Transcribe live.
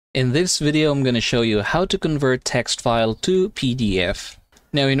In this video, I'm going to show you how to convert text file to PDF.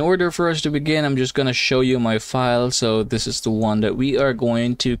 Now, in order for us to begin, I'm just going to show you my file. So this is the one that we are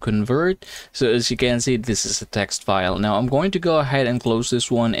going to convert. So as you can see, this is a text file. Now I'm going to go ahead and close this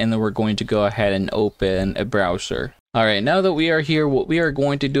one, and then we're going to go ahead and open a browser. Alright, now that we are here, what we are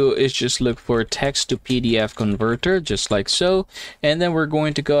going to do is just look for text to PDF converter, just like so. And then we're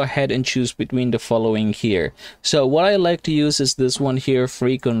going to go ahead and choose between the following here. So what I like to use is this one here,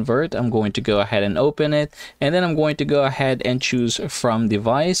 free convert. I'm going to go ahead and open it. And then I'm going to go ahead and choose from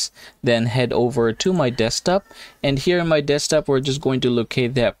device. Then head over to my desktop. And here in my desktop, we're just going to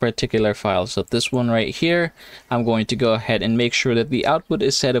locate that particular file. So this one right here, I'm going to go ahead and make sure that the output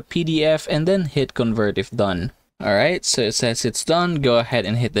is set to PDF and then hit convert if done. Alright, so it says it's done. Go ahead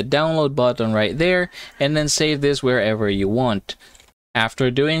and hit the download button right there and then save this wherever you want.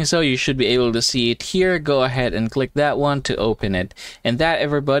 After doing so, you should be able to see it here. Go ahead and click that one to open it. And that,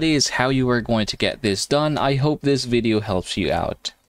 everybody, is how you are going to get this done. I hope this video helps you out.